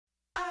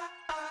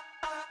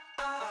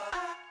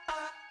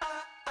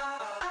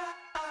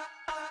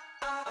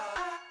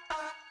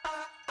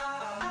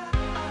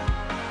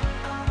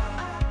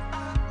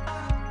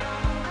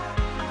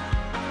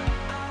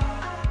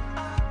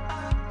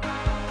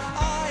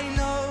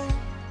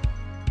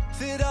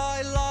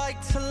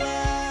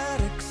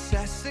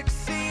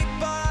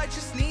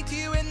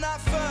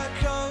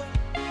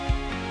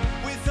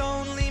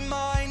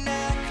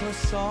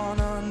lights on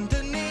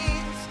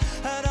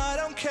underneath, and I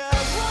don't care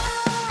why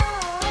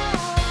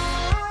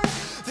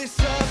this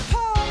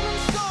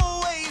apartment's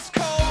always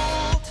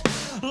cold.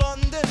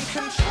 London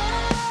can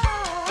try,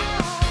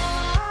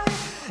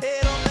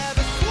 it'll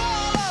never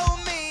swallow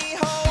me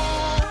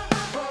whole.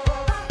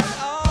 And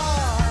I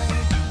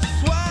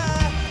swear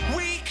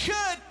we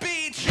could be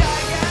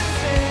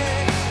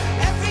gigantic.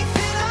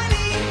 Everything I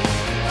need,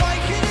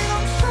 like it in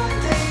on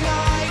Sunday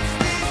nights.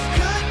 This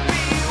could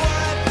be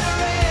worth the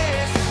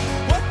risk.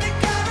 What the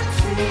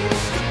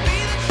guarantees could be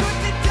the truth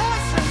that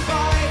doesn't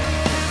bite.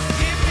 Just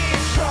give me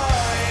a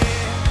try.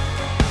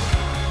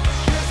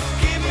 Just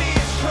give me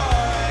a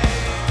try.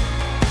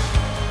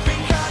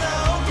 Think I'd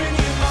open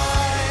your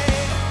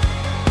mind.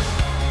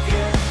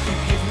 Yeah, you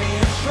give me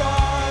a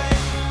try.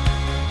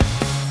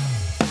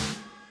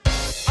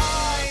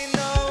 I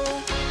know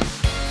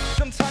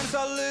sometimes I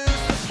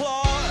lose the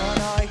plot and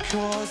I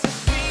cause a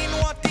scene.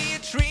 What do you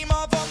dream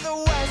of on the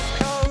West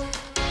Coast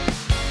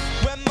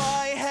when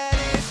my head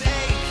is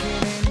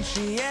aching in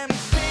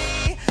GMT?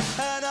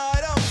 And I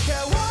don't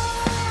care why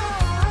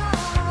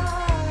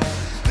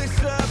this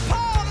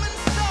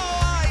apartment's so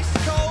ice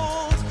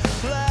cold.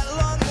 Let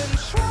London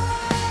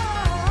try,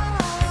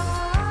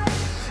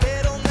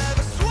 it'll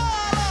never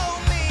swallow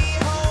me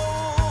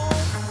whole.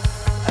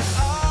 And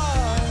I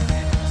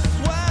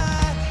swear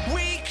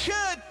we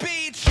could be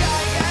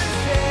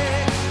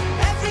gigantic.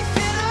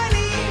 Everything I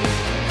need,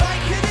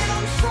 like it in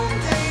on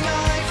Sunday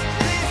nights.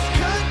 This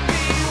could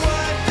be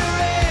worth the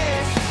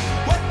risk.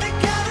 What the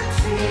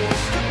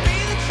guarantees could be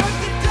the drug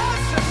that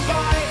doesn't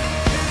bite.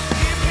 Just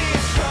give me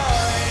a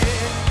try.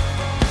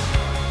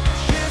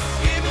 Just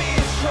give me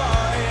a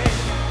try.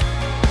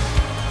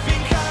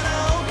 Think I'd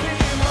open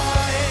your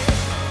mind.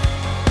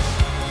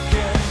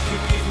 Yeah, you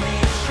give me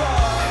a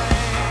try.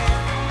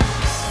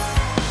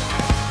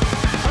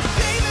 I'm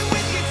saving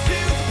with your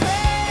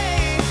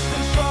toothpaste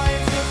and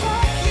trying to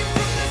vacuum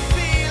from the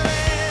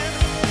ceiling.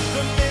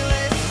 The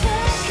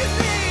millisecond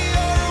that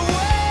you're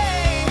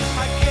away,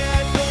 I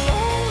get the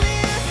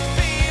loneliest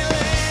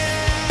feeling.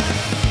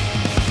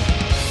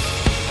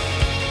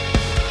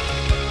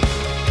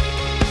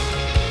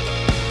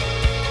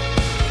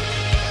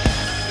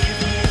 Give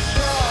me a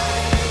try.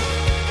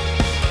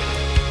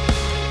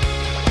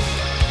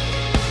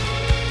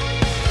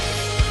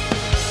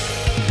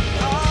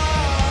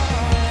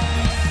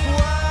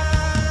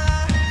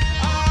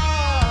 I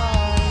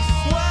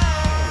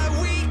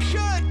swear we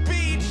could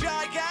be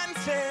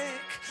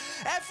gigantic.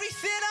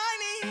 Everything I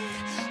need,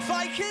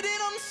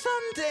 Vicodin on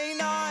Sunday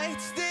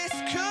nights. This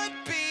could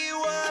be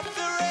worth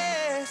the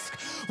risk.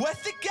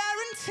 Worth the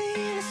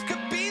guarantee. This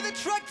could be the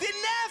drug that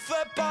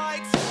never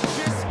bites.